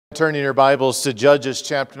turning your Bibles to Judges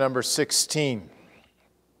chapter number 16.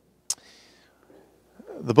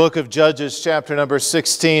 The book of Judges chapter number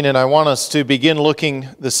 16, and I want us to begin looking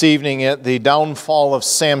this evening at the downfall of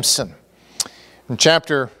Samson. And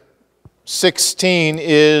chapter 16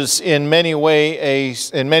 is in many ways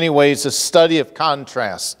a study of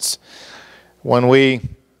contrasts. When we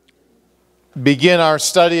begin our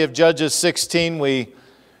study of Judges 16, we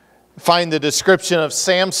find the description of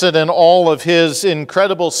Samson and all of his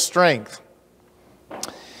incredible strength.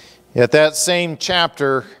 Yet that same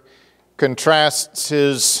chapter contrasts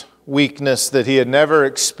his weakness that he had never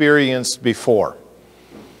experienced before.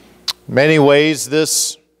 In many ways,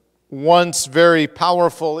 this once very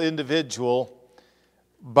powerful individual,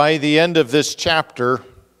 by the end of this chapter,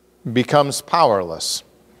 becomes powerless.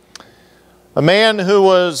 A man who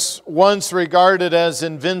was once regarded as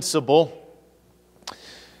invincible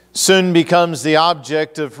soon becomes the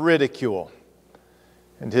object of ridicule.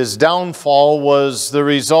 And his downfall was the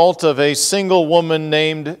result of a single woman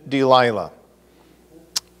named Delilah.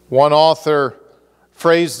 One author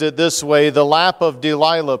phrased it this way: the lap of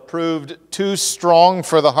Delilah proved too strong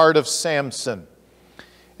for the heart of Samson,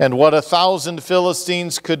 and what 1,000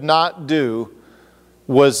 Philistines could not do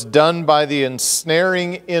was done by the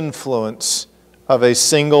ensnaring influence of a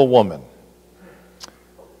single woman.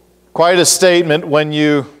 Quite a statement when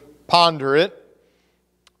you ponder it.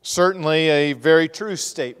 Certainly a very true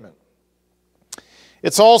statement.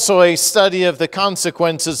 It's also a study of the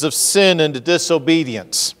consequences of sin and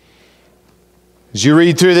disobedience. As you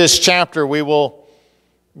read through this chapter, we will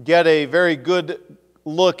get a very good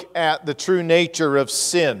look at the true nature of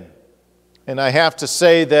sin. And I have to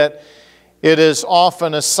say that it is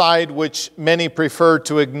often a side which many prefer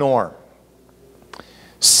to ignore.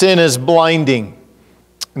 Sin is blinding,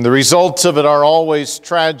 and the results of it are always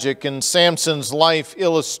tragic, and Samson's life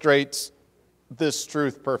illustrates this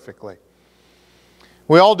truth perfectly.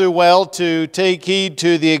 We all do well to take heed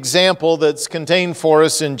to the example that's contained for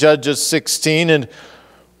us in Judges 16, and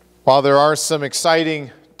while there are some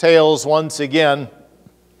exciting tales once again,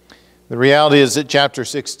 the reality is that chapter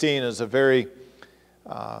 16 is a very,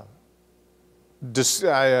 a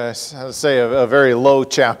very low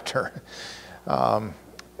chapter.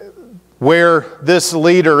 Where this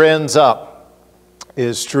leader ends up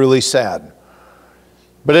is truly sad.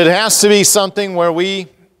 But it has to be something where we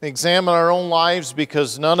examine our own lives,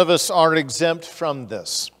 because none of us are exempt from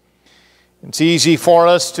this. It's easy for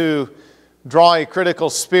us to draw a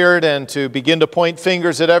critical spirit and to begin to point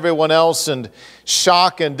fingers at everyone else and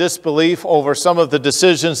shock and disbelief over some of the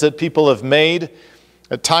decisions that people have made.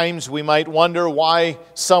 At times we might wonder why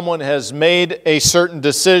someone has made a certain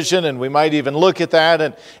decision, and we might even look at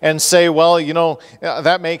that and say, well, you know,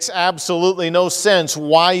 that makes absolutely no sense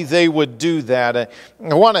why they would do that.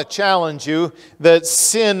 I want to challenge you that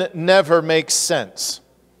sin never makes sense.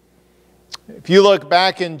 If you look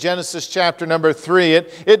back in Genesis chapter number 3,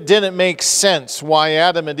 it didn't make sense why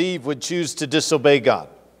Adam and Eve would choose to disobey God.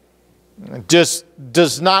 It just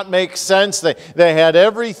does not make sense. They had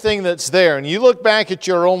everything that's there. And you look back at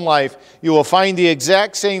your own life, you will find the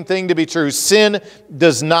exact same thing to be true. Sin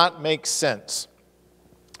does not make sense.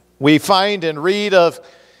 We find and read of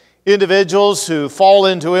individuals who fall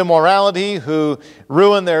into immorality, who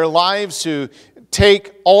ruin their lives, who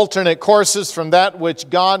take alternate courses from that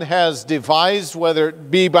which God has devised, whether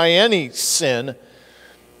it be by any sin.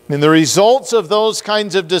 And the results of those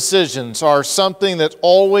kinds of decisions are something that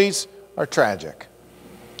always are tragic.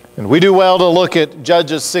 And we do well to look at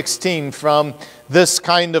Judges 16 from this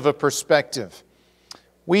kind of a perspective.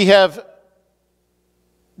 We have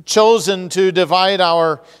chosen to divide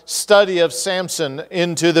our study of Samson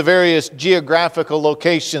into the various geographical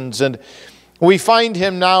locations, and we find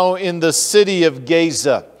him now in the city of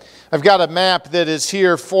Gaza. I've got a map that is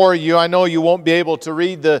here for you. I know you won't be able to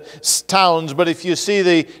read the towns, but if you see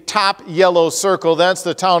the top yellow circle, that's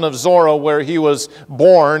the town of Zorah where he was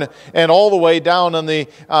born. And all the way down on the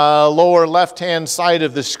lower left-hand side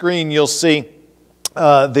of the screen, you'll see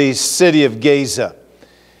the city of Gaza.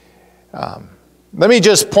 Let me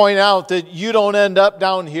just point out that you don't end up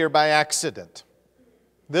down here by accident.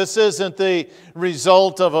 This isn't the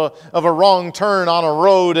result of a wrong turn on a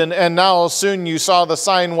road and now soon you saw the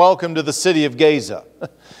sign, "Welcome to the city of Gaza."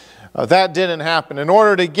 That didn't happen. In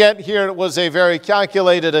order to get here, it was a very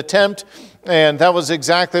calculated attempt, and that was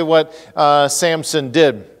exactly what Samson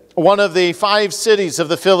did. One of the 5 cities of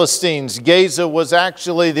the Philistines, Gaza was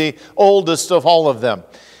actually the oldest of all of them.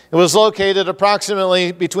 It was located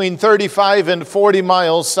approximately between 35 and 40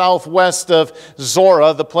 miles southwest of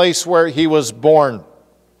Zorah, the place where he was born.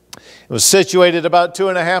 It was situated about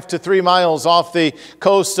 2.5 to 3 miles off the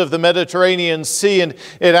coast of the Mediterranean Sea, and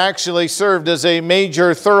it actually served as a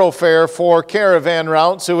major thoroughfare for caravan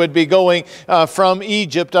routes who would be going from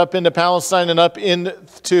Egypt up into Palestine and up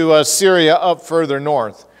into Syria up further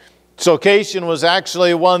north. Its location was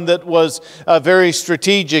actually one that was very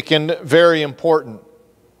strategic and very important.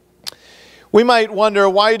 We might wonder,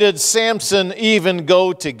 why did Samson even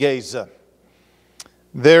go to Gaza?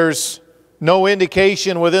 There's no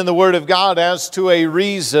indication within the Word of God as to a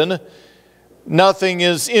reason. Nothing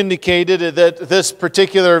is indicated that this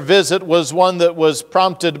particular visit was one that was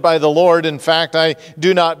prompted by the Lord. In fact, I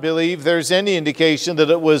do not believe there's any indication that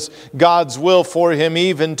it was God's will for him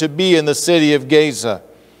even to be in the city of Gaza.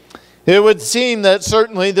 It would seem that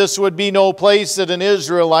certainly this would be no place that an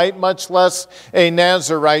Israelite, much less a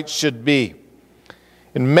Nazarite, should be.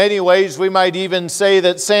 In many ways, we might even say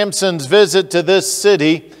that Samson's visit to this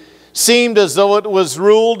city seemed as though it was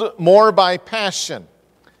ruled more by passion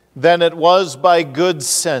than it was by good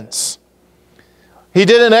sense. He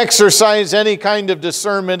didn't exercise any kind of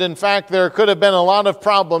discernment. In fact, there could have been a lot of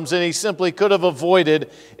problems and he simply could have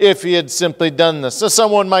avoided if he had simply done this. So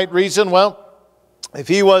someone might reason, well, if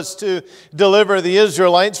he was to deliver the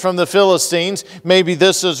Israelites from the Philistines, maybe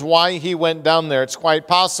this is why he went down there. It's quite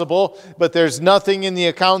possible, but there's nothing in the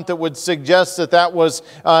account that would suggest that that was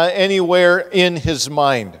anywhere in his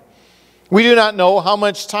mind. We do not know how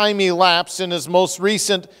much time elapsed in his most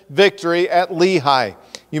recent victory at Lehi.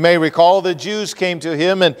 You may recall the Jews came to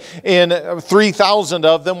him, and 3,000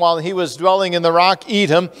 of them, while he was dwelling in the rock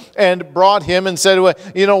Edom, and brought him and said, well,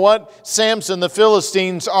 you know what? Samson, the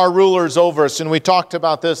Philistines are rulers over us. And we talked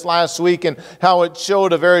about this last week and how it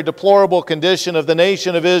showed a very deplorable condition of the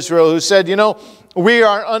nation of Israel, who said, you know, we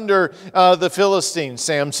are under the Philistines,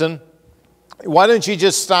 Samson. Why don't you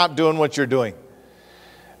just stop doing what you're doing?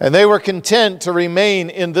 And they were content to remain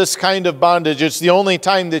in this kind of bondage. It's the only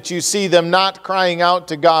time that you see them not crying out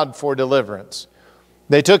to God for deliverance.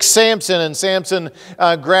 They took Samson, and Samson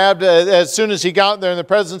grabbed, as soon as he got there in the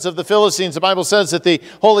presence of the Philistines, the Bible says that the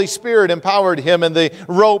Holy Spirit empowered him, and the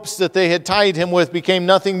ropes that they had tied him with became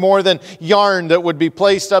nothing more than yarn that would be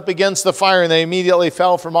placed up against the fire, and they immediately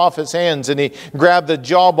fell from off his hands, and he grabbed the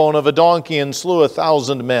jawbone of a donkey and slew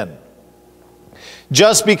 1,000 men.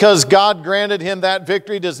 Just because God granted him that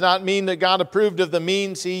victory does not mean that God approved of the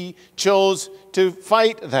means he chose to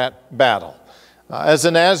fight that battle. As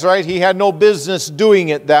a Nazarite, he had no business doing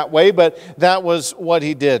it that way, but that was what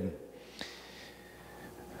he did.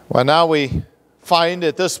 Well, now we find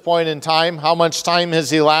at this point in time, how much time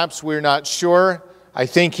has elapsed, we're not sure. I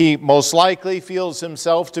think he most likely feels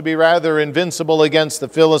himself to be rather invincible against the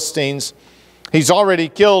Philistines. He's already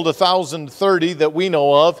killed 1,030 that we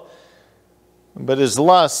know of. But his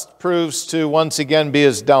lust proves to once again be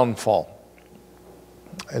his downfall.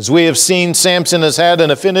 As we have seen, Samson has had an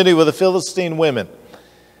affinity with the Philistine women,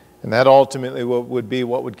 and that ultimately would be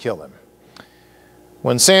what would kill him.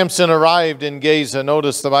 When Samson arrived in Gaza,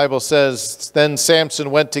 notice the Bible says, then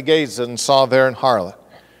Samson went to Gaza and saw there an harlot,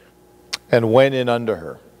 and went in unto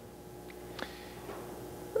her.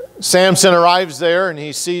 Samson arrives there, and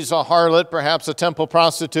he sees a harlot, perhaps a temple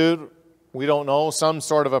prostitute. We don't know, some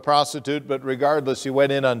sort of a prostitute, but regardless, he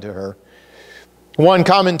went in unto her. One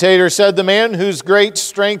commentator said, the man whose great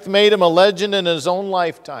strength made him a legend in his own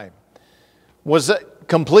lifetime was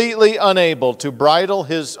completely unable to bridle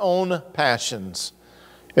his own passions,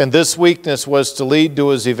 and this weakness was to lead to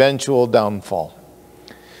his eventual downfall.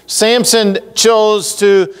 Samson chose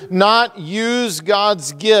to not use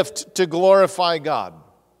God's gift to glorify God.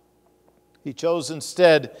 He chose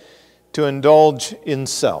instead to indulge in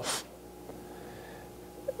self.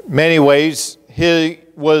 Many ways, he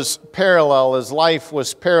was parallel, his life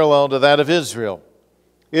was parallel to that of Israel.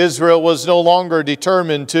 Israel was no longer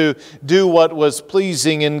determined to do what was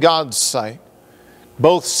pleasing in God's sight.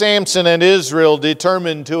 Both Samson and Israel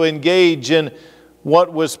determined to engage in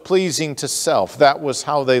what was pleasing to self. That was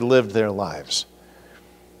how they lived their lives.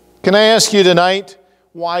 Can I ask you tonight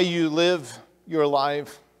why you live your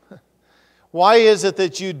life? Why is it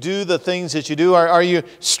that you do the things that you do? Are you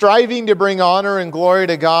striving to bring honor and glory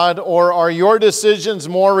to God, or are your decisions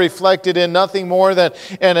more reflected in nothing more than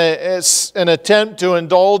an attempt to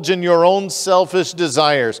indulge in your own selfish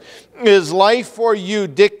desires? Is life for you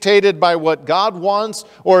dictated by what God wants,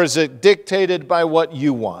 or is it dictated by what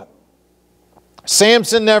you want?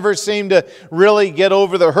 Samson never seemed to really get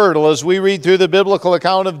over the hurdle as we read through the biblical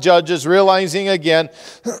account of Judges, realizing again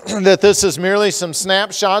that this is merely some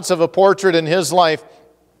snapshots of a portrait in his life.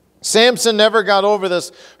 Samson never got over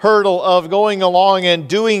this hurdle of going along and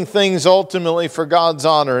doing things ultimately for God's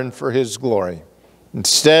honor and for his glory.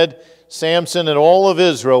 Instead, Samson and all of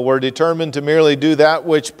Israel were determined to merely do that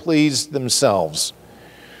which pleased themselves.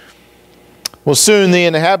 Well, soon the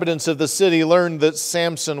inhabitants of the city learned that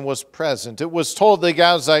Samson was present. It was told the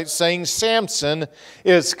Gazites, saying, Samson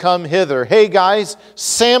is come hither. Hey guys,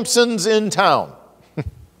 Samson's in town.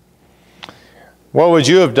 What would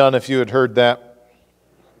you have done if you had heard that?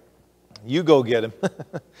 You go get him.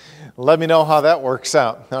 Let me know how that works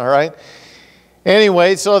out, all right?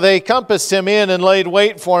 Anyway, so they compassed him in and laid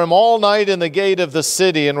wait for him all night in the gate of the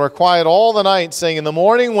city, and were quiet all the night, saying, in the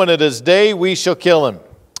morning when it is day, we shall kill him.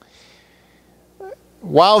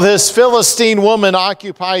 While this Philistine woman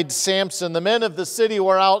occupied Samson, the men of the city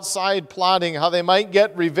were outside plotting how they might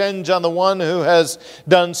get revenge on the one who has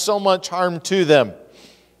done so much harm to them.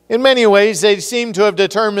 In many ways, they seem to have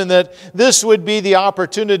determined that this would be the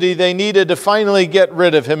opportunity they needed to finally get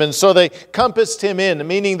rid of him. And so they compassed him in,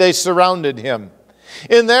 meaning they surrounded him.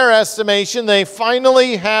 In their estimation, they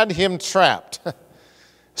finally had him trapped.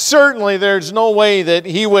 Certainly, there's no way that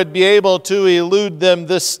he would be able to elude them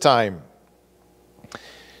this time.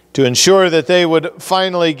 To ensure that they would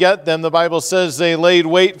finally get them, the Bible says they laid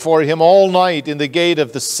wait for him all night in the gate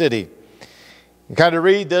of the city. You kind of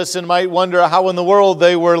read this and might wonder how in the world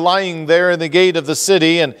they were lying there in the gate of the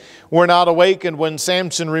city and were not awakened when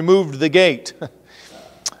Samson removed the gate.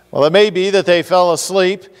 Well, it may be that they fell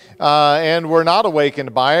asleep and were not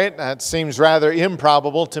awakened by it. That seems rather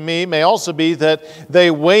improbable to me. It may also be that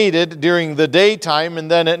they waited during the daytime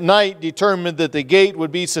and then at night determined that the gate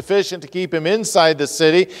would be sufficient to keep him inside the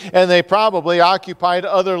city, and they probably occupied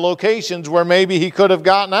other locations where maybe he could have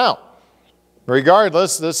gotten out.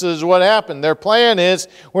 Regardless, this is what happened. Their plan is,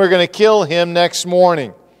 we're going to kill him next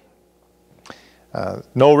morning.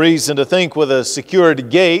 No reason to think with a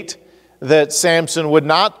secured gate that Samson would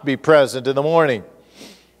not be present in the morning.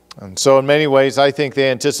 And so in many ways, I think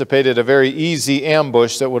they anticipated a very easy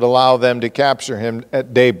ambush that would allow them to capture him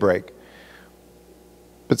at daybreak.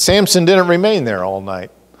 But Samson didn't remain there all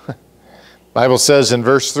night. The Bible says in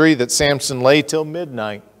verse 3 that Samson lay till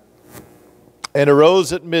midnight and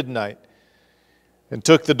arose at midnight and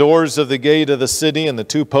took the doors of the gate of the city and the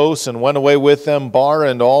two posts and went away with them, bar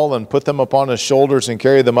and all, and put them upon his shoulders and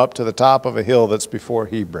carried them up to the top of a hill that's before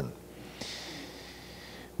Hebron.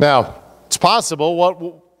 Now, it's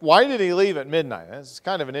possible, why did he leave at midnight? It's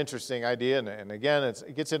kind of an interesting idea, and again,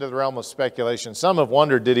 it gets into the realm of speculation. Some have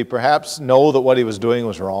wondered, did he perhaps know that what he was doing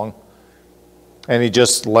was wrong? And he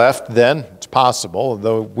just left then? It's possible,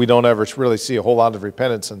 though we don't ever really see a whole lot of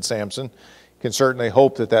repentance in Samson. You can certainly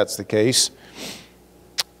hope that that's the case.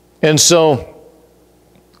 And so,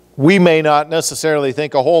 we may not necessarily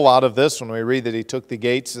think a whole lot of this when we read that he took the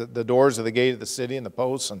gates, the doors of the gate of the city and the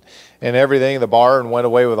posts and everything, the bar, and went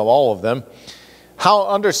away with all of them.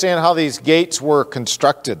 Understand how these gates were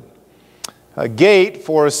constructed. A gate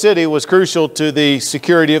for a city was crucial to the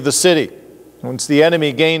security of the city. Once the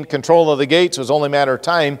enemy gained control of the gates, it was only a matter of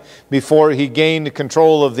time before he gained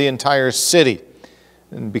control of the entire city.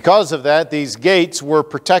 And because of that, these gates were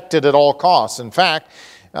protected at all costs. In fact,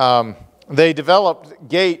 they developed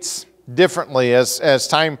gates differently as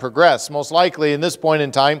time progressed. Most likely, in this point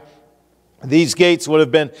in time, these gates would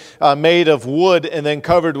have been made of wood and then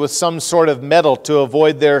covered with some sort of metal to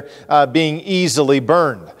avoid their being easily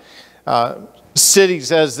burned.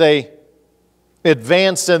 Cities, as they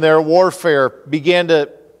advanced in their warfare, began to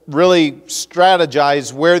really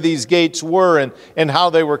strategize where these gates were and how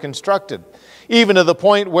they were constructed. Even to the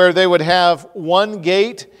point where they would have one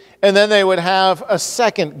gate and then they would have a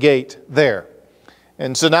second gate there.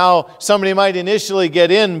 And so now somebody might initially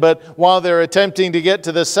get in, but while they're attempting to get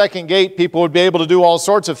to the second gate, people would be able to do all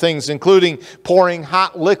sorts of things, including pouring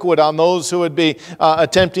hot liquid on those who would be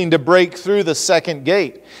attempting to break through the second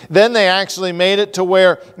gate. Then they actually made it to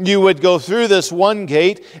where you would go through this one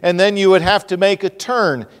gate, and then you would have to make a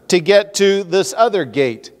turn to get to this other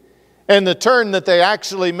gate. And the turn that they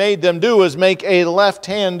actually made them do was make a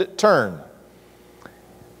left-hand turn.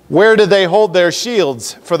 Where did they hold their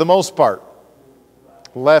shields for the most part?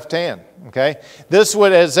 Left hand, okay? This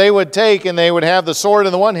would, as they would take and they would have the sword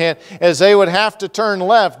in the one hand, as they would have to turn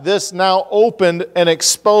left, this now opened an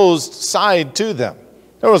exposed side to them.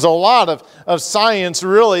 There was a lot of science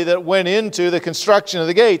really that went into the construction of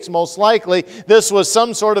the gates. Most likely, this was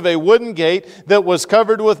some sort of a wooden gate that was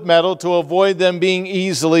covered with metal to avoid them being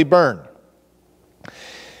easily burned.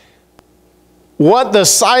 What the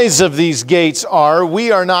size of these gates are,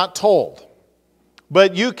 we are not told.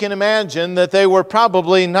 But you can imagine that they were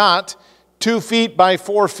probably not 2 feet by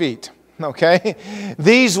 4 feet. Okay?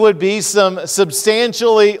 These would be some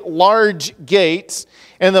substantially large gates.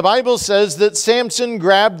 And the Bible says that Samson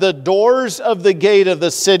grabbed the doors of the gate of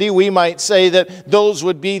the city. We might say that those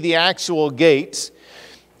would be the actual gates.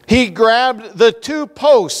 He grabbed the two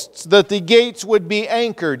posts that the gates would be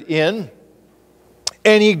anchored in.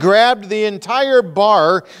 And he grabbed the entire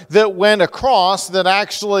bar that went across that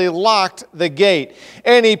actually locked the gate.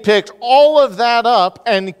 And he picked all of that up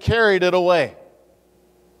and carried it away.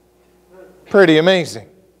 Pretty amazing.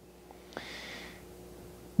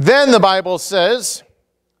 Then the Bible says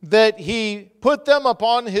that he put them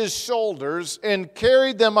upon his shoulders and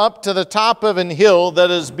carried them up to the top of an hill that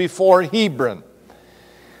is before Hebron.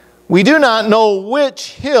 We do not know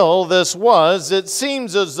which hill this was. It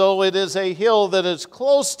seems as though it is a hill that is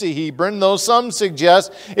close to Hebron, though some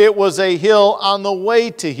suggest it was a hill on the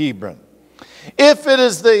way to Hebron. If it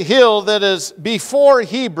is the hill that is before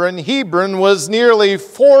Hebron, Hebron was nearly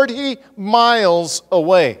 40 miles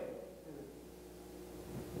away.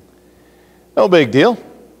 No big deal.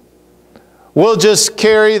 We'll just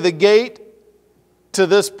carry the gate to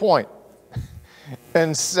this point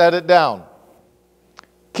and set it down.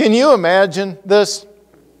 Can you imagine this?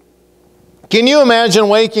 Can you imagine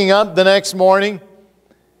waking up the next morning,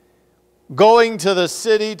 going to the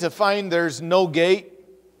city to find there's no gate?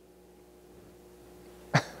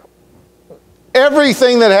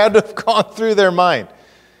 Everything that had to have gone through their mind.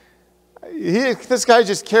 This guy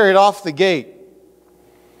just carried off the gate.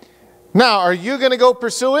 Now, are you going to go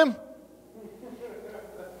pursue him?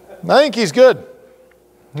 I think he's good.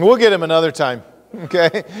 We'll get him another time.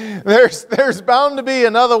 Okay? There's bound to be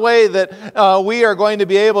another way that we are going to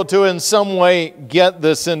be able to in some way get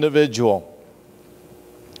this individual.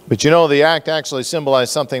 But you know, the act actually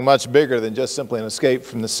symbolized something much bigger than just simply an escape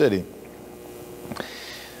from the city.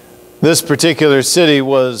 This particular city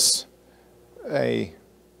was a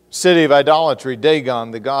city of idolatry.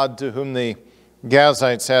 Dagon, the god to whom the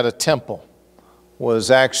Gazites had a temple,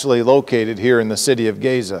 was actually located here in the city of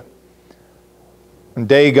Gaza. And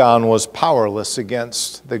Dagon was powerless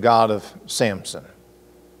against the God of Samson.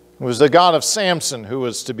 It was the God of Samson who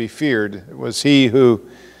was to be feared. It was he who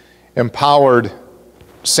empowered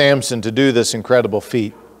Samson to do this incredible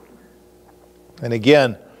feat. And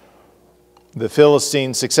again, the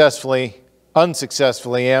Philistines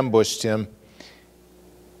unsuccessfully ambushed him.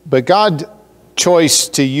 But God chose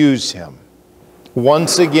to use him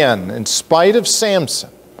once again, in spite of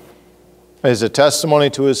Samson, as a testimony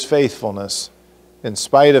to his faithfulness, in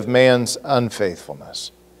spite of man's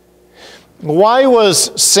unfaithfulness. Why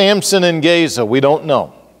was Samson in Gaza? We don't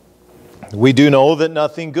know. We do know that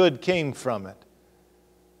nothing good came from it.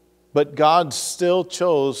 But God still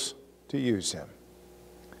chose to use him.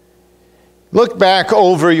 Look back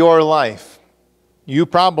over your life. You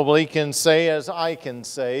probably can say, as I can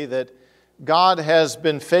say, that God has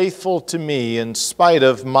been faithful to me in spite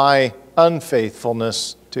of my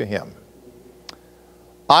unfaithfulness to him.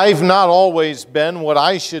 I've not always been what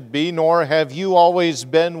I should be, nor have you always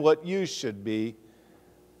been what you should be.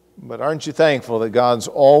 But aren't you thankful that God's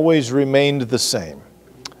always remained the same?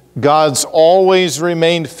 God's always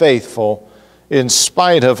remained faithful in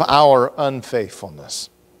spite of our unfaithfulness.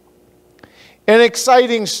 An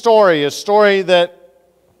exciting story, a story that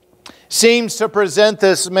seems to present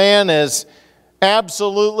this man as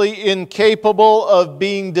absolutely incapable of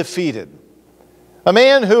being defeated. A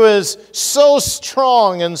man who is so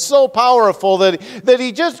strong and so powerful that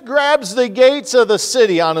he just grabs the gates of the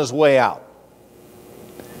city on his way out.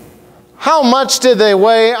 How much did they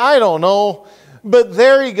weigh? I don't know. But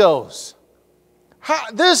there he goes.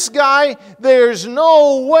 This guy, there's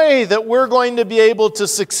no way that we're going to be able to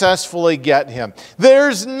successfully get him.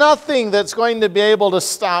 There's nothing that's going to be able to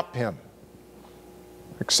stop him.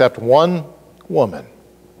 Except one woman.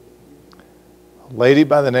 A lady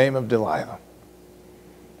by the name of Delilah.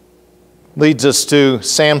 Leads us to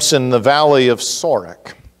Samson, the valley of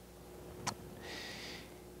Sorek.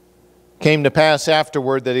 Came to pass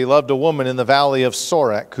afterward that he loved a woman in the valley of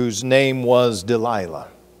Sorek, whose name was Delilah.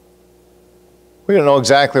 We don't know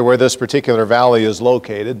exactly where this particular valley is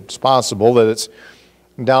located. It's possible that it's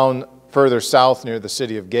down further south near the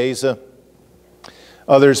city of Gaza.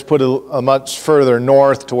 Others put a much further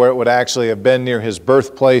north to where it would actually have been near his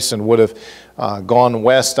birthplace and would have gone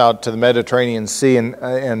west out to the Mediterranean Sea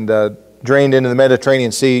and drained into the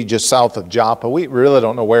Mediterranean Sea just south of Joppa. We really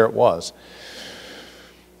don't know where it was.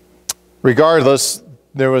 Regardless,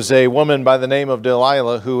 there was a woman by the name of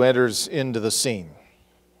Delilah who enters into the scene.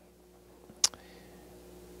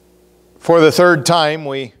 For the third time,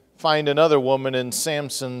 we find another woman in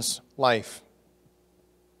Samson's life.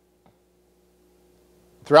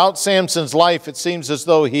 Throughout Samson's life, it seems as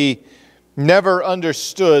though he never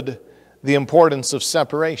understood the importance of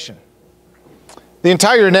separation. The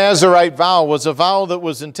entire Nazirite vow was a vow that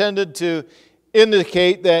was intended to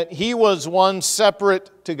indicate that he was one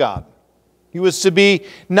separate to God. He was to be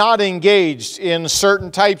not engaged in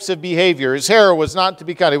certain types of behavior. His hair was not to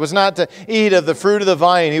be cut. He was not to eat of the fruit of the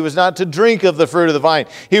vine. He was not to drink of the fruit of the vine.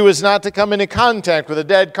 He was not to come into contact with a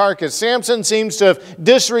dead carcass. Samson seems to have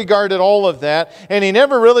disregarded all of that, and he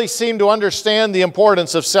never really seemed to understand the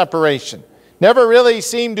importance of separation. Never really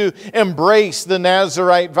seemed to embrace the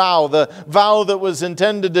Nazirite vow, the vow that was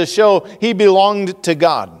intended to show he belonged to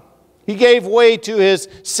God. He gave way to his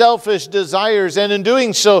selfish desires, and in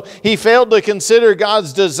doing so, he failed to consider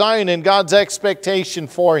God's design and God's expectation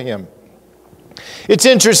for him. It's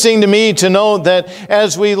interesting to me to note that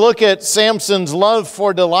as we look at Samson's love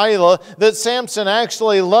for Delilah, that Samson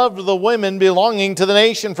actually loved the women belonging to the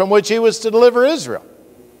nation from which he was to deliver Israel.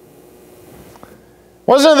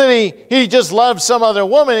 Wasn't that he just loved some other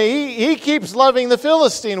woman. He keeps loving the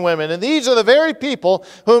Philistine women. And these are the very people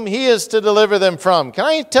whom he is to deliver them from. Can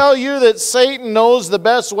I tell you that Satan knows the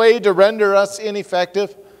best way to render us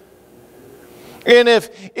ineffective? And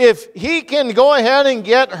if he can go ahead and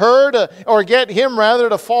get her to, or get him rather,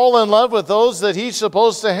 to fall in love with those that he's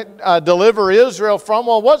supposed to deliver Israel from,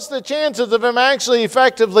 well, what's the chances of him actually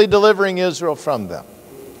effectively delivering Israel from them?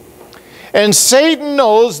 And Satan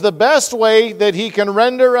knows the best way that he can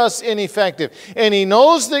render us ineffective. And he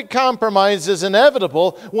knows that compromise is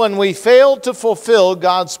inevitable when we fail to fulfill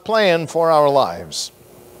God's plan for our lives.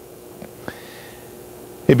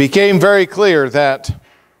 It became very clear that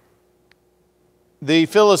the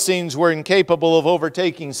Philistines were incapable of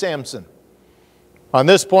overtaking Samson. On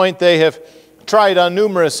this point, they have tried on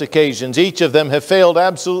numerous occasions. Each of them have failed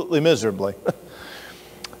absolutely miserably.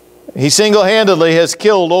 He single-handedly has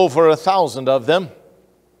killed over 1,000 of them.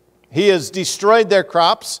 He has destroyed their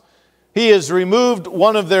crops. He has removed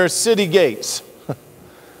one of their city gates.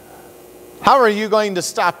 How are you going to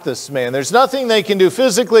stop this man? There's nothing they can do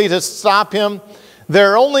physically to stop him.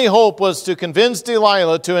 Their only hope was to convince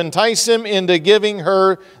Delilah to entice him into giving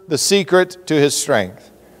her the secret to his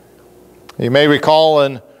strength. You may recall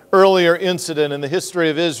an earlier incident in the history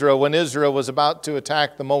of Israel when Israel was about to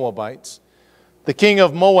attack the Moabites. The king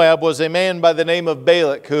of Moab was a man by the name of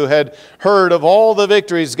Balak who had heard of all the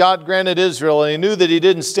victories God granted Israel, and he knew that he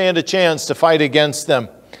didn't stand a chance to fight against them.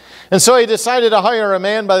 And so he decided to hire a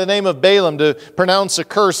man by the name of Balaam to pronounce a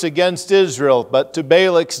curse against Israel. But to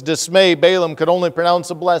Balak's dismay, Balaam could only pronounce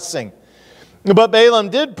a blessing. But Balaam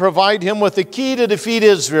did provide him with the key to defeat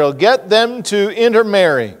Israel, get them to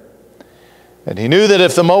intermarry. And he knew that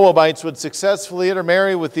if the Moabites would successfully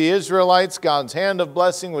intermarry with the Israelites, God's hand of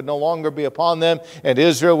blessing would no longer be upon them, and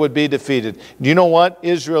Israel would be defeated. Do you know what?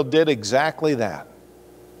 Israel did exactly that.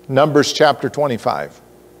 Numbers chapter 25.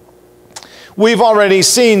 We've already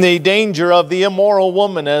seen the danger of the immoral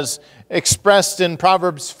woman as expressed in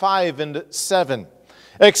Proverbs 5 and 7.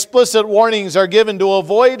 Explicit warnings are given to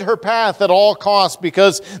avoid her path at all costs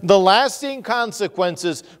because the lasting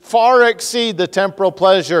consequences far exceed the temporal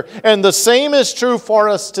pleasure. And the same is true for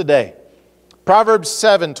us today. Proverbs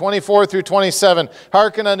 7, 24 through 27.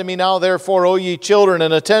 Hearken unto me now, therefore, O ye children,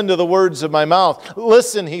 and attend to the words of my mouth.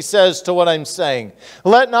 Listen, he says, to what I'm saying.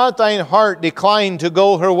 Let not thine heart decline to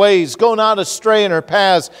go her ways. Go not astray in her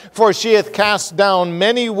paths, for she hath cast down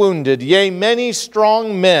many wounded, yea, many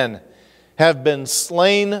strong men have been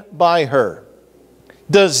slain by her.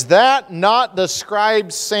 Does that not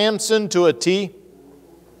describe Samson to a T?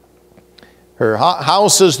 Her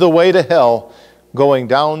house is the way to hell, going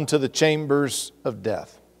down to the chambers of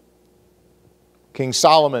death. King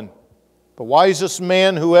Solomon, the wisest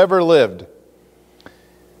man who ever lived,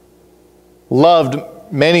 loved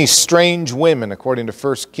many strange women, according to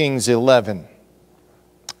 1 Kings 11.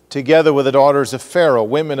 Together with the daughters of Pharaoh,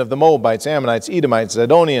 women of the Moabites, Ammonites, Edomites,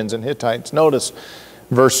 Zidonians, and Hittites. Notice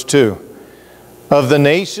verse 2. Of the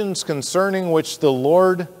nations concerning which the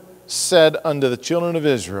Lord said unto the children of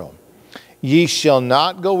Israel, Ye shall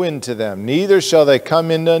not go into them, neither shall they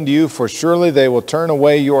come in unto you, for surely they will turn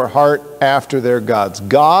away your heart after their gods.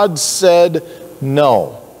 God said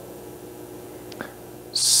no.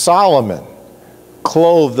 Solomon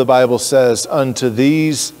clothed, the Bible says, unto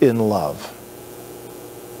these in love.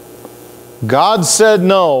 God said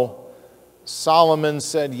no. Solomon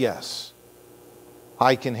said yes.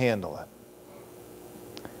 I can handle it.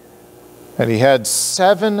 And he had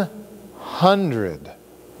 700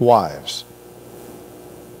 wives.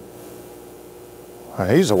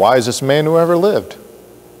 He's the wisest man who ever lived.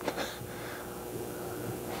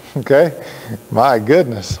 Okay? My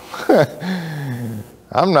goodness.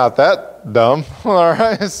 I'm not that dumb. All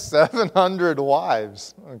right? 700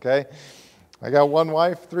 wives. Okay? I got one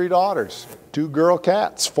wife, 3 daughters, 2 girl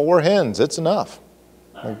cats, 4 hens. It's enough.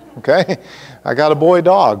 Okay? I got a boy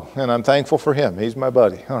dog, and I'm thankful for him. He's my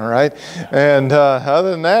buddy, all right? And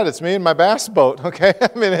other than that, it's me and my bass boat, okay? I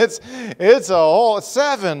mean, it's a whole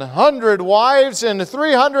 700 wives and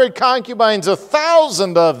 300 concubines,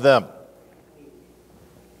 1,000 of them.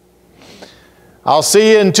 I'll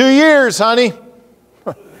see you in 2 years, honey.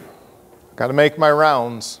 Got to make my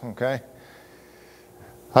rounds, okay?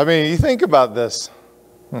 I mean, you think about this,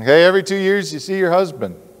 okay? Every 2 years you see your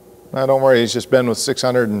husband. Now, don't worry, he's just been with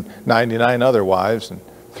 699 other wives and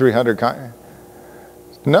 300...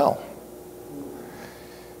 No.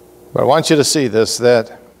 But I want you to see this,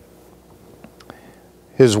 that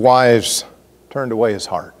his wives turned away his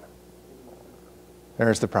heart.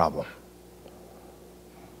 There's the problem.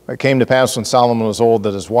 It came to pass when Solomon was old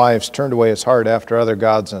that his wives turned away his heart after other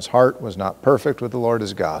gods, and his heart was not perfect with the Lord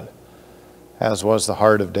his God, as was the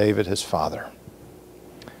heart of David his father.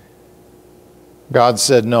 God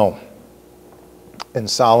said no. And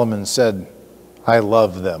Solomon said, I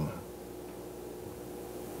love them.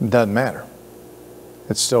 It doesn't matter.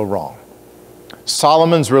 It's still wrong.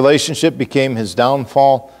 Solomon's relationship became his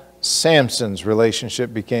downfall. Samson's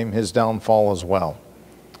relationship became his downfall as well.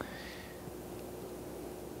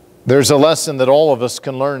 There's a lesson that all of us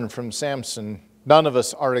can learn from Samson. None of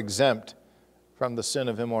us are exempt from the sin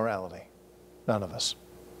of immorality. None of us.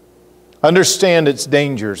 Understand its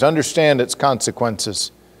dangers. Understand its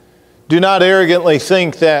consequences. Do not arrogantly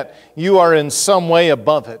think that you are in some way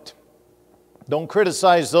above it. Don't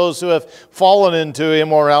criticize those who have fallen into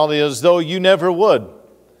immorality as though you never would.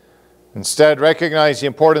 Instead, recognize the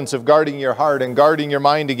importance of guarding your heart and guarding your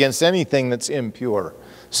mind against anything that's impure.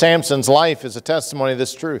 Samson's life is a testimony of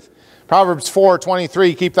this truth. Proverbs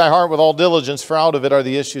 4:23, keep thy heart with all diligence, for out of it are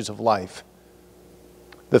the issues of life.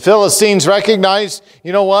 The Philistines recognized,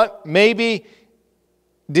 you know what, maybe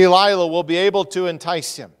Delilah will be able to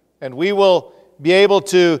entice him, and we will be able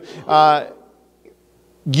to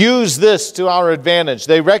use this to our advantage.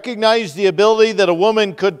 They recognized the ability that a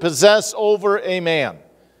woman could possess over a man.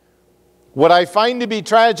 What I find to be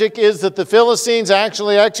tragic is that the Philistines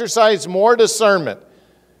actually exercise more discernment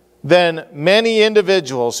than many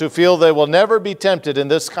individuals who feel they will never be tempted in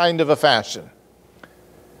this kind of a fashion.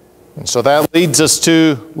 And so that leads us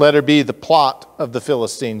to, letter B, the plot of the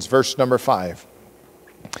Philistines, verse number 5.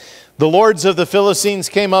 The lords of the Philistines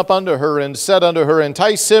came up unto her and said unto her,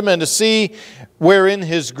 entice him and to see wherein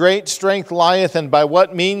his great strength lieth, and by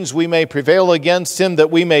what means we may prevail against him, that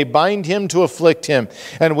we may bind him to afflict him.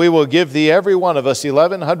 And we will give thee every one of us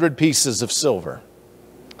 1,100 pieces of silver.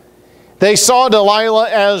 They saw Delilah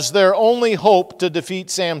as their only hope to defeat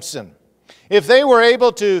Samson. If they were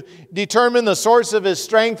able to determine the source of his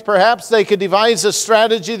strength, perhaps they could devise a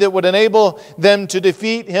strategy that would enable them to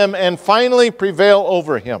defeat him and finally prevail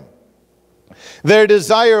over him. Their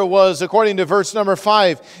desire was, according to verse number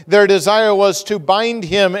 5, their desire was to bind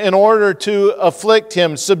him in order to afflict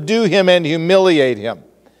him, subdue him, and humiliate him.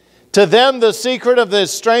 To them, the secret of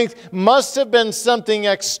his strength must have been something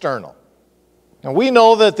external. And we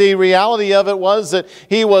know that the reality of it was that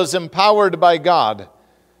he was empowered by God.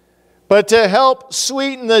 But to help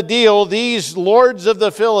sweeten the deal, these lords of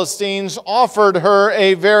the Philistines offered her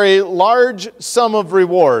a very large sum of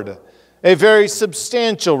reward, a very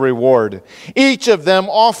substantial reward. Each of them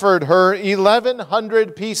offered her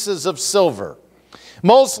 1,100 pieces of silver.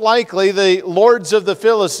 Most likely, the lords of the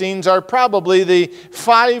Philistines are probably the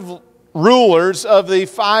 5 rulers of the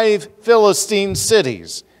 5 Philistine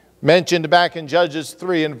cities, mentioned back in Judges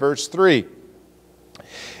 3 and verse 3.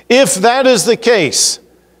 If that is the case,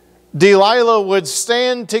 Delilah would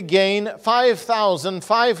stand to gain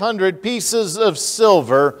 5,500 pieces of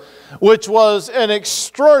silver, which was an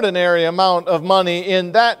extraordinary amount of money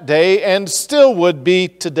in that day and still would be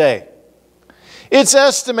today. It's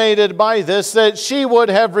estimated by this that she would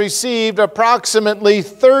have received approximately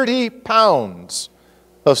 30 pounds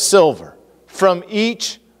of silver from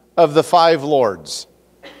each of the 5 lords.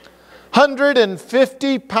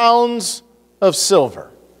 150 pounds of silver.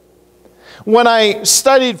 When I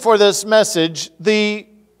studied for this message, the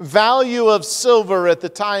value of silver at the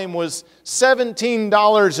time was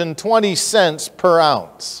 $17.20 per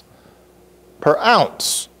ounce. Per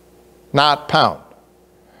ounce, not pound.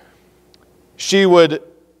 She would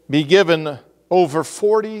be given over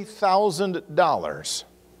 $40,000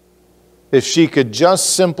 if she could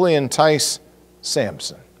just simply entice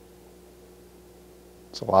Samson.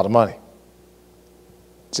 It's a lot of money.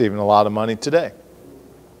 It's even a lot of money today.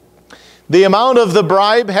 The amount of the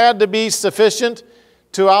bribe had to be sufficient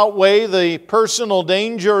to outweigh the personal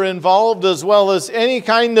danger involved as well as any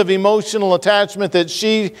kind of emotional attachment that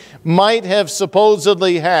she might have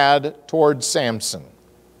supposedly had towards Samson.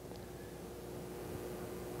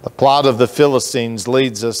 The plot of the Philistines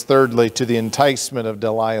leads us thirdly to the enticement of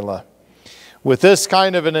Delilah. With this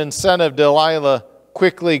kind of an incentive, Delilah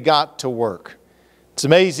quickly got to work. It's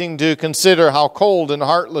amazing to consider how cold and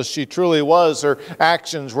heartless she truly was. Her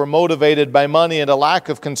actions were motivated by money and a lack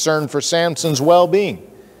of concern for Samson's well-being.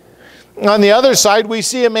 On the other side, we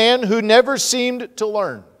see a man who never seemed to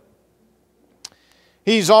learn.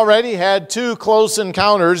 He's already had 2 close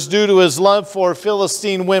encounters due to his love for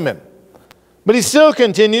Philistine women. But he still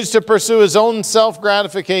continues to pursue his own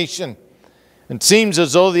self-gratification. It seems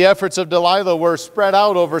as though the efforts of Delilah were spread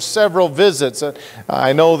out over several visits.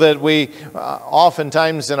 I know that we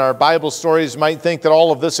oftentimes in our Bible stories might think that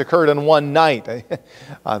all of this occurred in one night.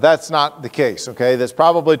 That's not the case, okay? This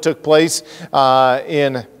probably took place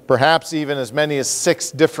in perhaps even as many as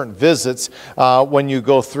 6 different visits when you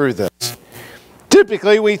go through this.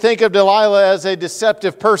 Typically, we think of Delilah as a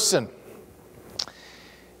deceptive person.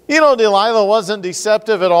 You know, Delilah wasn't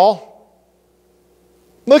deceptive at all.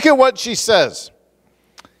 Look at what she says.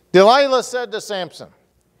 Delilah said to Samson,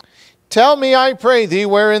 "Tell me, I pray thee,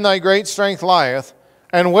 wherein thy great strength lieth,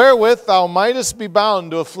 and wherewith thou mightest be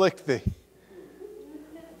bound to afflict thee."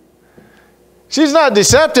 She's not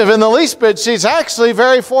deceptive in the least bit. She's actually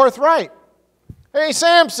very forthright. Hey,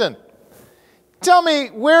 Samson, tell me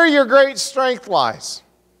where your great strength lies.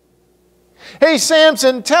 Hey,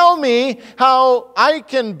 Samson, tell me how I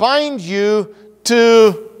can bind you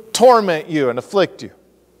to torment you and afflict you.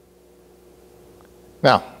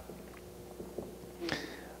 Now,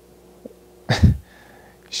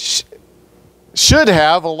 should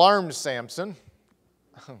have alarmed Samson.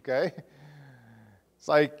 Okay? It's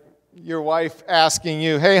like your wife asking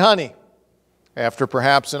you, "Hey, honey," after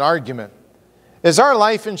perhaps an argument, "is our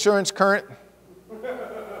life insurance current?"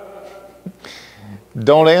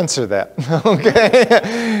 Don't answer that,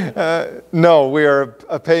 okay? No, we are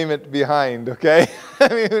a payment behind, okay? I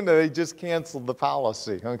mean, they just canceled the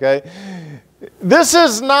policy, okay? This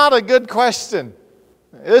is not a good question.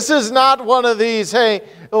 This is not one of these, "Hey,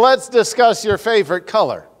 let's discuss your favorite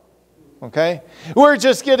color," okay? We're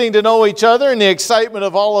just getting to know each other in the excitement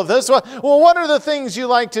of all of this. Well, what are the things you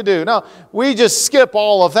like to do? No, we just skip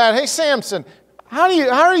all of that. "Hey, Samson, how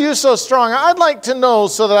are you so strong? I'd like to know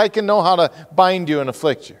so that I can know how to bind you and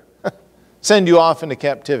afflict you." Send you off into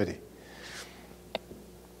captivity.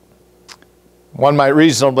 One might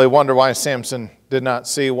reasonably wonder why Samson did not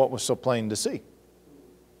see what was so plain to see.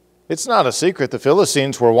 It's not a secret the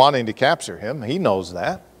Philistines were wanting to capture him. He knows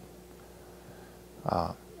that.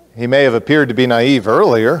 He may have appeared to be naive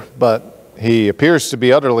earlier, but he appears to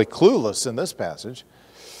be utterly clueless in this passage.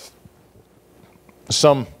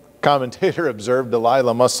 Some commentator observed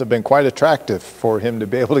Delilah must have been quite attractive for him to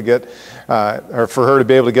be able to get, or for her to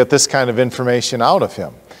be able to get this kind of information out of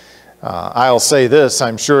him. I'll say this,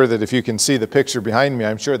 I'm sure that if you can see the picture behind me,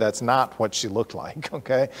 I'm sure that's not what she looked like,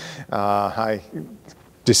 okay? I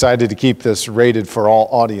decided to keep this rated for all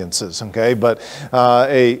audiences, okay? But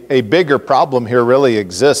a bigger problem here really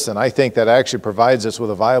exists, and I think that actually provides us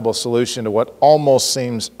with a viable solution to what almost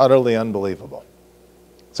seems utterly unbelievable.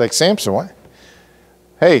 It's like, "Samson, what?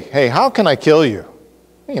 Hey, how can I kill you?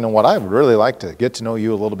 You know what, I would really like to get to know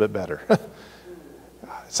you a little bit better."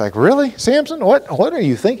 It's like, really, Samson? What are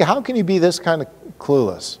you thinking? How can you be this kind of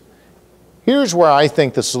clueless? Here's where I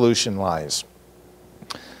think the solution lies.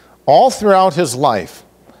 All throughout his life,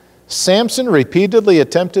 Samson repeatedly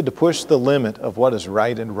attempted to push the limit of what is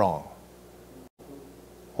right and wrong.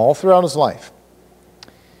 All throughout his life.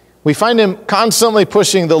 We find him constantly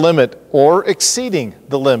pushing the limit or exceeding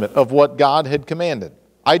the limit of what God had commanded.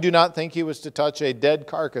 I do not think he was to touch a dead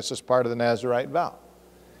carcass as part of the Nazirite vow.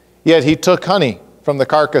 Yet he took honey from the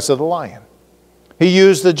carcass of the lion. He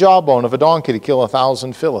used the jawbone of a donkey to kill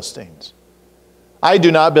 1,000 Philistines. I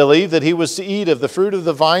do not believe that he was to eat of the fruit of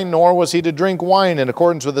the vine, nor was he to drink wine in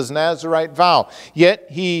accordance with his Nazirite vow. Yet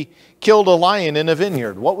he killed a lion in a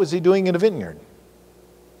vineyard. What was he doing in a vineyard?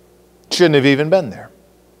 Shouldn't have even been there.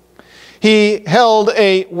 He held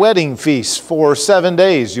a wedding feast for 7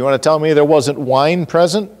 days. You want to tell me there wasn't wine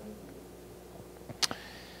present?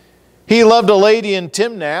 He loved a lady in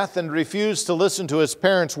Timnath and refused to listen to his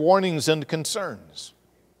parents' warnings and concerns.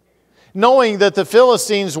 Knowing that the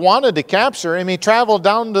Philistines wanted to capture him, he traveled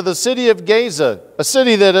down to the city of Gaza, a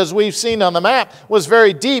city that, as we've seen on the map, was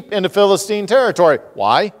very deep into Philistine territory.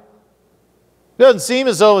 Why? It doesn't seem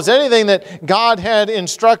as though it was anything that God had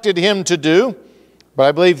instructed him to do. But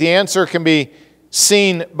I believe the answer can be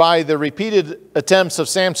seen by the repeated attempts of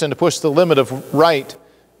Samson to push the limit of right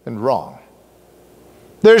and wrong.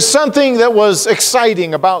 There's something that was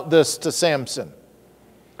exciting about this to Samson.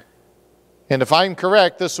 And if I'm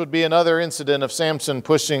correct, this would be another incident of Samson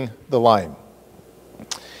pushing the line.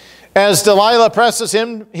 As Delilah presses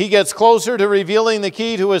him, he gets closer to revealing the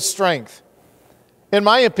key to his strength. In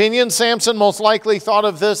my opinion, Samson most likely thought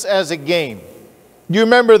of this as a game. You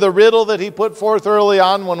remember the riddle that he put forth early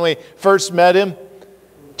on when we first met him?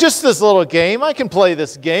 Just this little game. I can play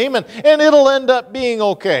this game and it'll end up being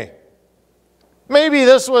okay. Maybe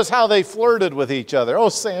this was how they flirted with each other. Oh,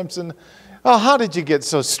 Samson, oh, how did you get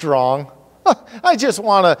so strong? I just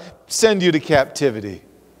want to send you to captivity.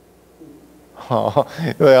 Oh,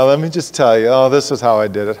 well, let me just tell you. Oh, this is how I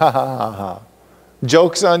did it. Ha, ha, ha, ha.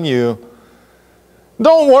 Joke's on you.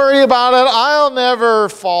 Don't worry about it. I'll never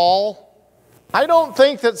fall. I don't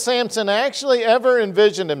think that Samson actually ever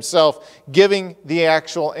envisioned himself giving the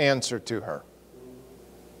actual answer to her.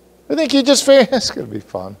 I think he just figured, it's going to be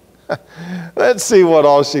fun. Let's see what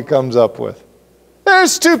all she comes up with.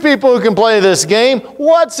 There's two people who can play this game.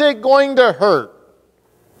 What's it going to hurt?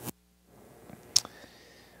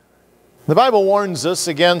 The Bible warns us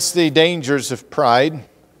against the dangers of pride.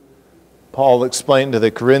 Paul explained to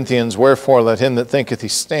the Corinthians, "Wherefore let him that thinketh he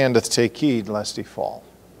standeth take heed lest he fall."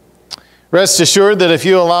 Rest assured that if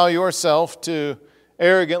you allow yourself to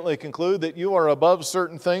arrogantly conclude that you are above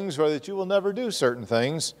certain things or that you will never do certain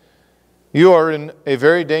things, you are in a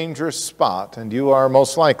very dangerous spot and you are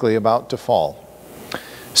most likely about to fall.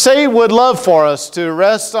 Satan would love for us to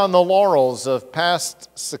rest on the laurels of past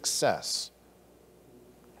success.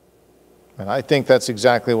 And I think that's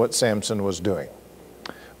exactly what Samson was doing.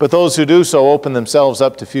 But those who do so open themselves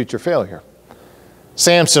up to future failure.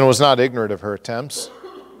 Samson was not ignorant of her attempts.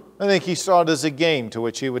 I think he saw it as a game to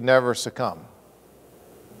which he would never succumb.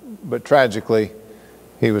 But tragically,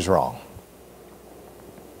 he was wrong.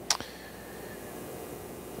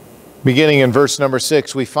 Beginning in verse number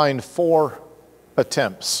 6, we find 4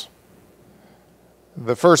 attempts.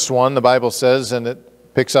 The first one, the Bible says, and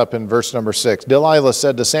it picks up in verse number 6. Delilah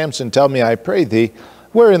said to Samson, "Tell me, I pray thee,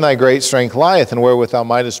 wherein thy great strength lieth, and wherewith thou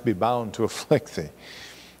mightest be bound to afflict thee."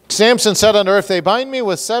 Samson said unto her, "If they bind me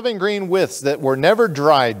with 7 green withs that were never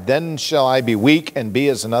dried, then shall I be weak and be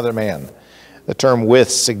as another man." The term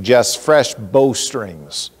withs suggests fresh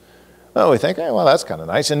bowstrings. Oh, we think, hey, well, that's kind of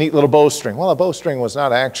nice, a neat little bowstring. Well, a bowstring was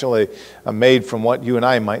not actually made from what you and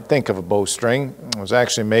I might think of a bowstring. It was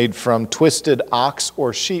actually made from twisted ox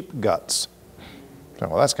or sheep guts. So,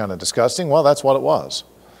 well, that's kind of disgusting. Well, that's what it was.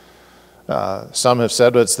 Some have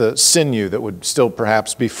said it's the sinew that would still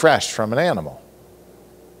perhaps be fresh from an animal.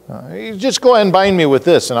 You just go ahead and bind me with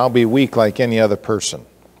this and I'll be weak like any other person.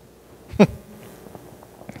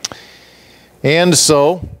 And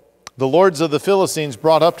so the lords of the Philistines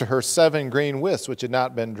brought up to her 7 green withs which had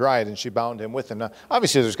not been dried, and she bound him with them. Now,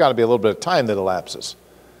 obviously there's got to be a little bit of time that elapses.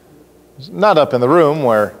 It's not up in the room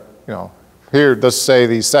where, here, let's say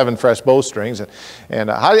these 7 fresh bowstrings. And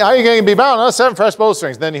how are you going to be bound? Oh, 7 fresh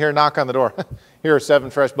bowstrings. Then you hear a knock on the door. Here are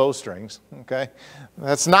 7 fresh bowstrings. Okay?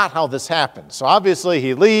 That's not how this happens. So obviously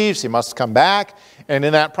he leaves. He must come back. And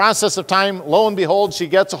in that process of time, lo and behold, she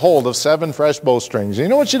gets a hold of 7 fresh bowstrings. You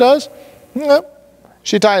know what she does?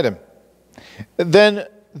 She tied him. Then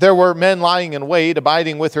there were men lying in wait,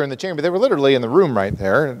 abiding with her in the chamber. They were literally in the room right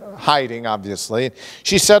there, hiding, obviously.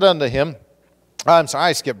 She said unto him, I'm sorry,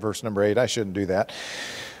 I skipped verse number 8. I shouldn't do that.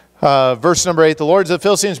 Verse number 8, the lords of the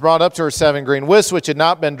Philistines brought up to her 7 green withs which had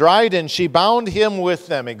not been dried, and she bound him with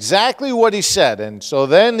them. Exactly what he said. And so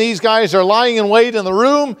then these guys are lying in wait in the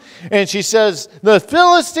room, and she says, "The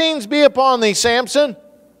Philistines be upon thee, Samson."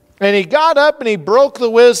 And he got up and he broke the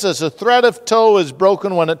withs as a thread of tow is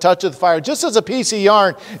broken when it toucheth fire. Just as a piece of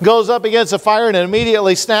yarn goes up against a fire and it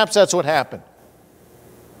immediately snaps, that's what happened.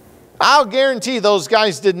 I'll guarantee those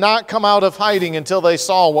guys did not come out of hiding until they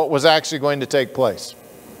saw what was actually going to take place.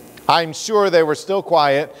 I'm sure they were still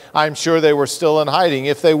quiet. I'm sure they were still in hiding.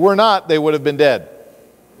 If they were not, they would have been dead.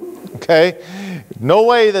 Okay? No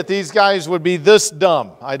way that these guys would be this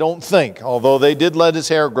dumb, I don't think, although they did let his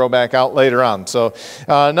hair grow back out later on. So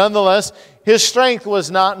nonetheless, his strength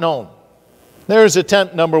was not known. There's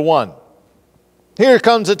attempt number 1. Here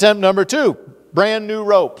comes attempt number 2, brand new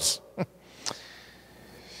ropes.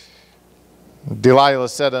 Delilah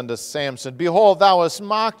said unto Samson, "Behold, thou hast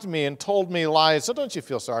mocked me and told me lies." So don't you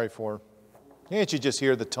feel sorry for her? Can't you just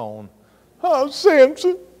hear the tone? "Oh,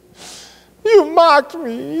 Samson, you mocked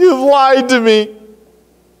me. You lied to me.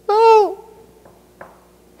 Oh,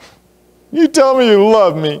 you tell me you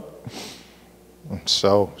love me." And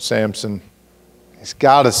so Samson, he's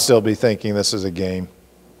got to still be thinking this is a game.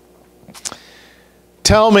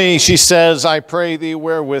 "Tell me," she says, "I pray thee,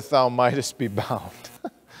 wherewith thou mightest be bound."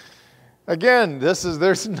 Again,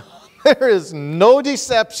 there is no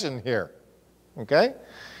deception here. Okay?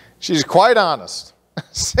 She's quite honest.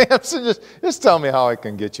 Samson, just tell me how I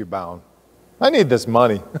can get you bound. I need this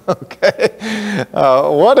money. Okay?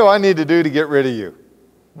 What do I need to do to get rid of you?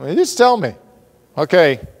 Well, just tell me.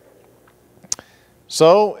 Okay.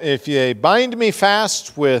 So, if you bind me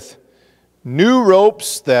fast with new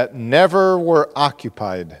ropes that never were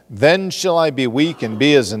occupied, then shall I be weak and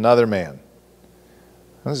be as another man.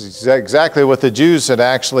 This is exactly what the Jews had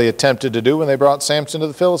actually attempted to do when they brought Samson to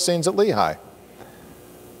the Philistines at Lehi.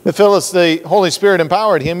 The Holy Spirit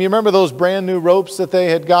empowered him. You remember those brand new ropes that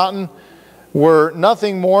they had gotten were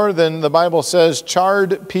nothing more than, the Bible says,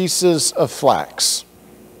 charred pieces of flax.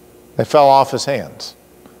 They fell off his hands.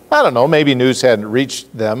 I don't know, maybe news hadn't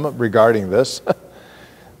reached them regarding this.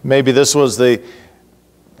 Maybe this was the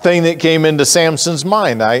thing that came into Samson's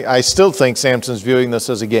mind. I still think Samson's viewing this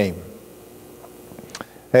as a game.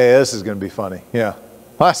 Hey, this is going to be funny. Yeah.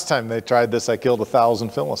 Last time they tried this, I killed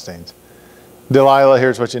 1,000 Philistines. Delilah,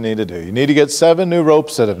 here's what you need to do. You need to get 7 new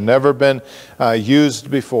ropes that have never been used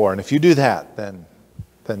before. And if you do that, then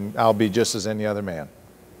I'll be just as any other man.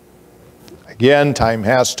 Again, time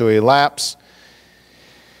has to elapse.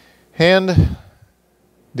 And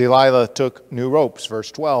Delilah took new ropes, verse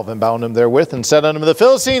 12, and bound him therewith, and said unto him, the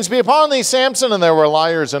Philistines be upon thee, Samson. And there were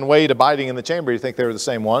liars in wait abiding in the chamber. You think they were the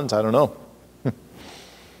same ones? I don't know.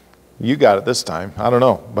 You got it this time. I don't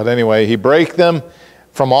know. But anyway, he brake them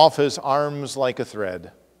from off his arms like a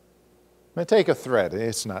thread. Now take a thread.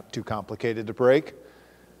 It's not too complicated to break.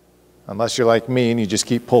 Unless you're like me and you just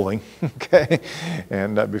keep pulling, okay?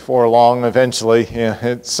 And before long, eventually,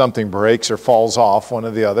 something breaks or falls off, one or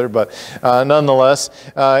the other. But nonetheless,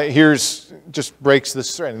 just breaks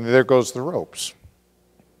this thread, and there goes the ropes.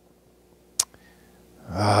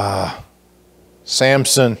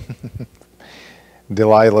 Samson,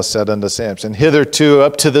 Delilah said unto Samson, hitherto,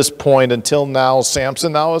 up to this point, until now,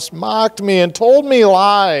 Samson, thou hast mocked me and told me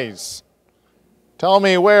lies. Tell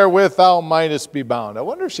me wherewith thou mightest be bound. I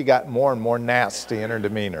wonder if she got more and more nasty in her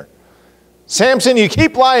demeanor. Samson, you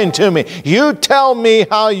keep lying to me. You tell me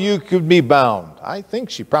how you could be bound. I think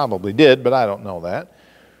she probably did, but I don't know that.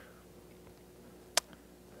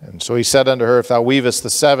 And so he said unto her, if thou weavest the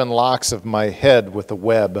 7 locks of my head with a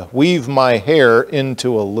web, weave my hair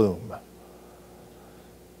into a loom.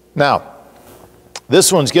 Now,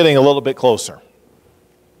 this one's getting a little bit closer.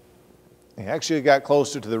 He actually got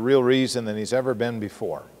closer to the real reason than he's ever been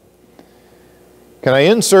before. Can I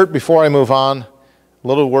insert, before I move on, a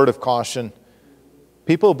little word of caution?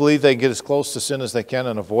 People believe they can get as close to sin as they can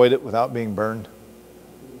and avoid it without being burned.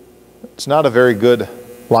 It's not a very good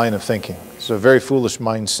line of thinking. It's a very foolish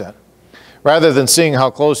mindset. Rather than seeing how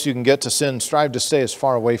close you can get to sin, strive to stay as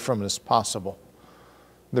far away from it as possible.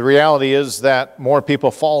 The reality is that more people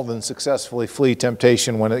fall than successfully flee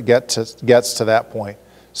temptation when it gets to that point.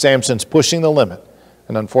 Samson's pushing the limit,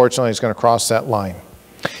 and unfortunately he's going to cross that line.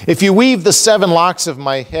 If you weave the 7 locks of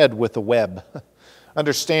my head with a web,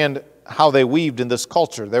 understand how they weaved in this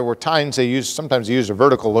culture. There were times sometimes they used a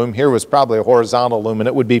vertical loom. Here was probably a horizontal loom, and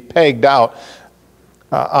it would be pegged out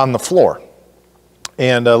on the floor.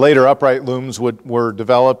 And later upright looms were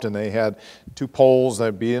developed, and they had 2 poles that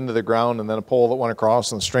would be into the ground, and then a pole that went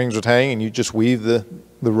across, and the strings would hang, and you just weave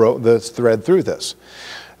the thread through this.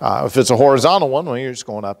 If it's a horizontal one, well, you're just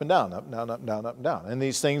going up and down, up and down, up and down, up and down. And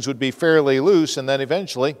these things would be fairly loose, and then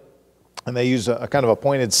eventually, and they use a kind of a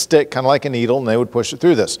pointed stick, kind of like a needle, and they would push it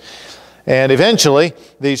through this. And eventually,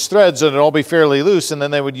 these threads would all be fairly loose, and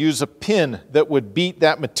then they would use a pin that would beat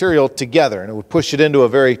that material together, and it would push it into a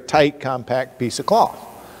very tight, compact piece of cloth.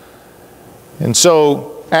 And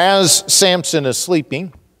so, as Samson is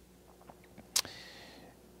sleeping,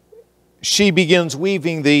 she begins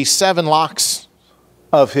weaving the 7 locks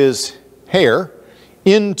of his hair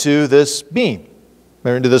into this beam,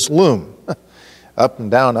 or into this loom. Up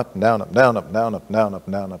and down, up and down, up and down, up and down, up and down, up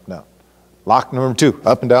and down, up and down. Lock number 2,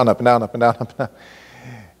 up and down, up and down, up and down, up and down.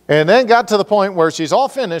 And then got to the point where she's all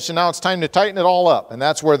finished, and now it's time to tighten it all up. And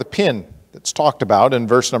that's where the pin that's talked about in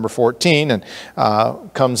verse number 14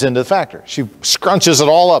 and comes into the factor. She scrunches it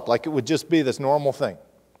all up like it would just be this normal thing.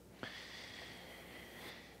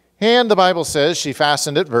 And the Bible says she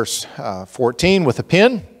fastened it, verse 14, with a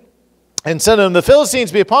pin, and said unto him, the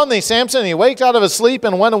Philistines be upon thee, Samson. And he waked out of his sleep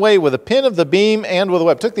and went away with a pin of the beam and with a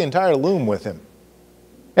web. Took the entire loom with him.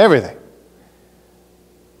 Everything.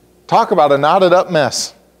 Talk about a knotted up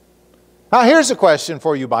mess. Now here's a question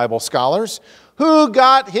for you Bible scholars. Who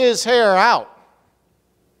got his hair out?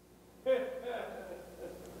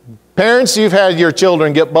 Parents, you've had your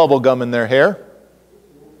children get bubble gum in their hair.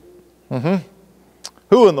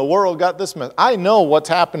 Who in the world got this mess? I know what's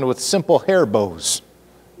happened with simple hair bows.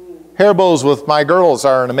 Hair bows with my girls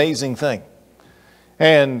are an amazing thing.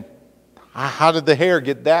 And how did the hair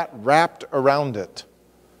get that wrapped around it?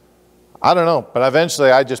 I don't know, but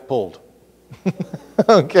eventually I just pulled.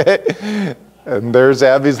 Okay? And there's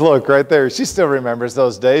Abby's look right there. She still remembers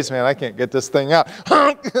those days. Man, I can't get this thing out.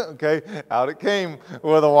 Okay, out it came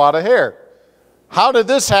with a wad of hair. How did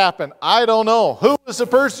this happen? I don't know. Who was the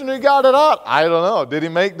person who got it out? I don't know. Did he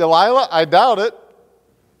make Delilah? I doubt it.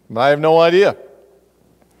 But I have no idea.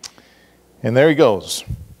 And there he goes.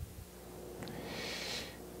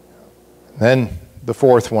 Then the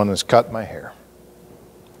fourth one is cut my hair.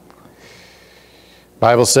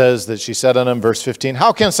 Bible says that she said unto him, verse 15,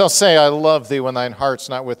 How canst thou say, I love thee, when thine heart's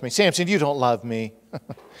not with me? Samson, you don't love me.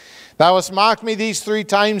 Thou hast mocked me these 3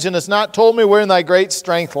 times, and hast not told me wherein thy great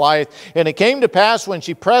strength lieth. And it came to pass, when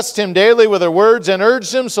she pressed him daily with her words, and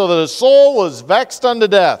urged him, so that his soul was vexed unto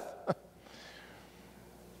death.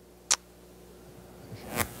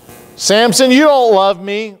 Samson, you don't love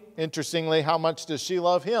me. Interestingly, how much does she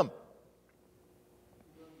love him?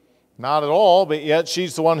 Not at all, but yet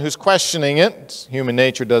she's the one who's questioning it. Human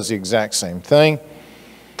nature does the exact same thing.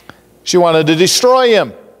 She wanted to destroy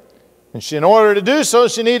him. And in order to do so,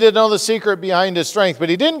 she needed to know the secret behind his strength. But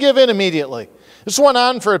he didn't give in immediately. This went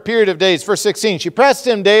on for a period of days. Verse 16, she pressed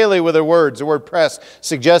him daily with her words. The word press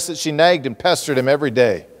suggests that she nagged and pestered him every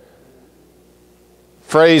day.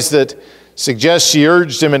 Phrase that suggests she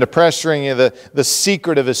urged him into pressuring the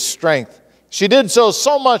secret of his strength. She did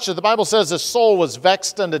so much that the Bible says his soul was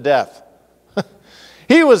vexed unto death.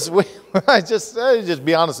 He was, I just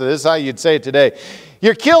be honest with you, this is how you'd say it today.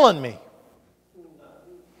 You're killing me.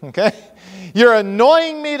 Okay? You're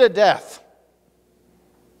annoying me to death.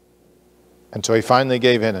 Until he finally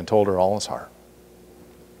gave in and told her all his heart.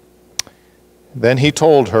 Then he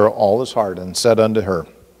told her all his heart and said unto her,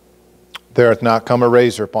 There hath not come a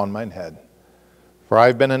razor upon mine head. For I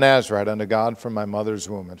have been a Nazarite unto God from my mother's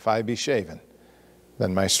womb. If I be shaven,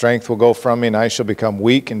 then my strength will go from me, and I shall become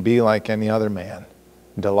weak and be like any other man.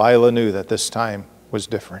 Delilah knew that this time was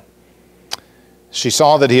different. She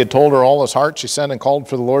saw that he had told her all his heart. She sent and called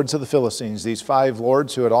for the lords of the Philistines, these 5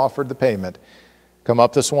 lords who had offered the payment. Come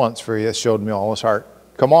up this once, for he hath showed me all his heart.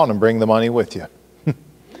 Come on and bring the money with you.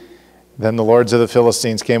 Then the lords of the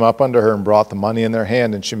Philistines came up unto her and brought the money in their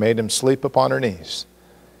hand, and she made him sleep upon her knees.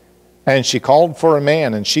 And she called for a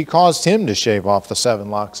man, and she caused him to shave off the 7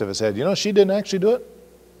 locks of his head. You know, she didn't actually do it.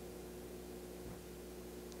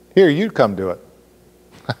 Here, you come do it.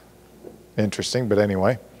 Interesting, but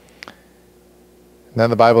anyway. And then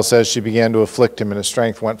the Bible says she began to afflict him, and his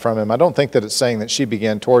strength went from him. I don't think that it's saying that she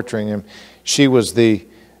began torturing him. She was the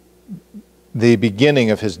beginning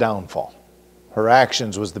of his downfall. Her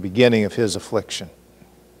actions was the beginning of his affliction.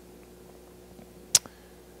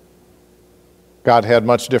 God had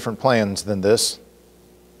much different plans than this.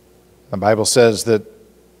 The Bible says that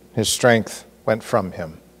his strength went from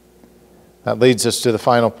him. That leads us to the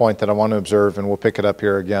final point that I want to observe, and we'll pick it up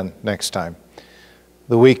here again next time.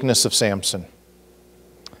 The weakness of Samson.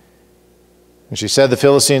 And she said, The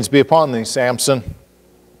Philistines be upon thee, Samson.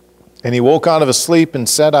 And he woke out of his sleep and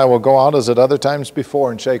said, I will go out as at other times before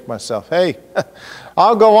and shake myself. Hey,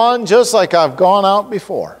 I'll go on just like I've gone out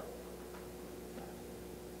before.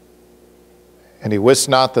 And he wist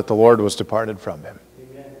not that the Lord was departed from him.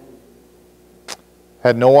 Amen.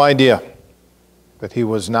 Had no idea that he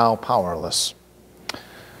was now powerless.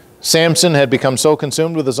 Samson had become so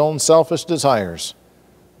consumed with his own selfish desires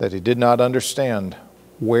that he did not understand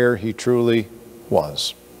where he truly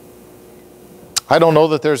was. I don't know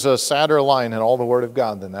that there's a sadder line in all the Word of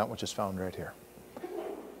God than that which is found right here.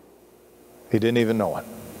 He didn't even know it.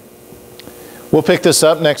 We'll pick this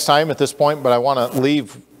up next time at this point, but I want to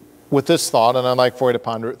leave with this thought, and I'd like for you to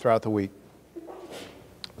ponder it throughout the week.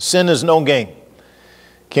 Sin is no game.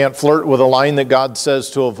 Can't flirt with a line that God says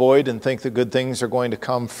to avoid and think that good things are going to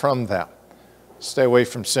come from that. Stay away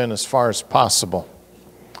from sin as far as possible.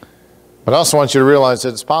 But I also want you to realize that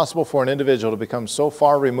it's possible for an individual to become so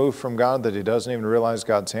far removed from God that he doesn't even realize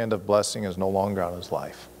God's hand of blessing is no longer on his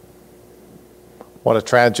life. What a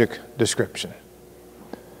tragic description.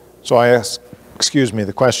 So I ask,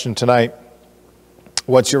 the question tonight,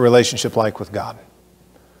 what's your relationship like with God?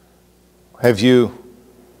 Have you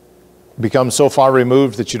become so far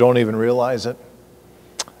removed that you don't even realize it?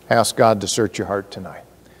 Ask God to search your heart tonight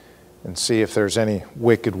and see if there's any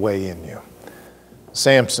wicked way in you.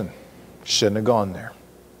 Samson shouldn't have gone there.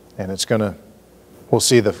 And we'll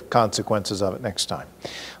see the consequences of it next time.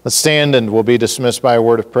 Let's stand and we'll be dismissed by a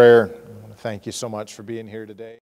word of prayer. Thank you so much for being here today.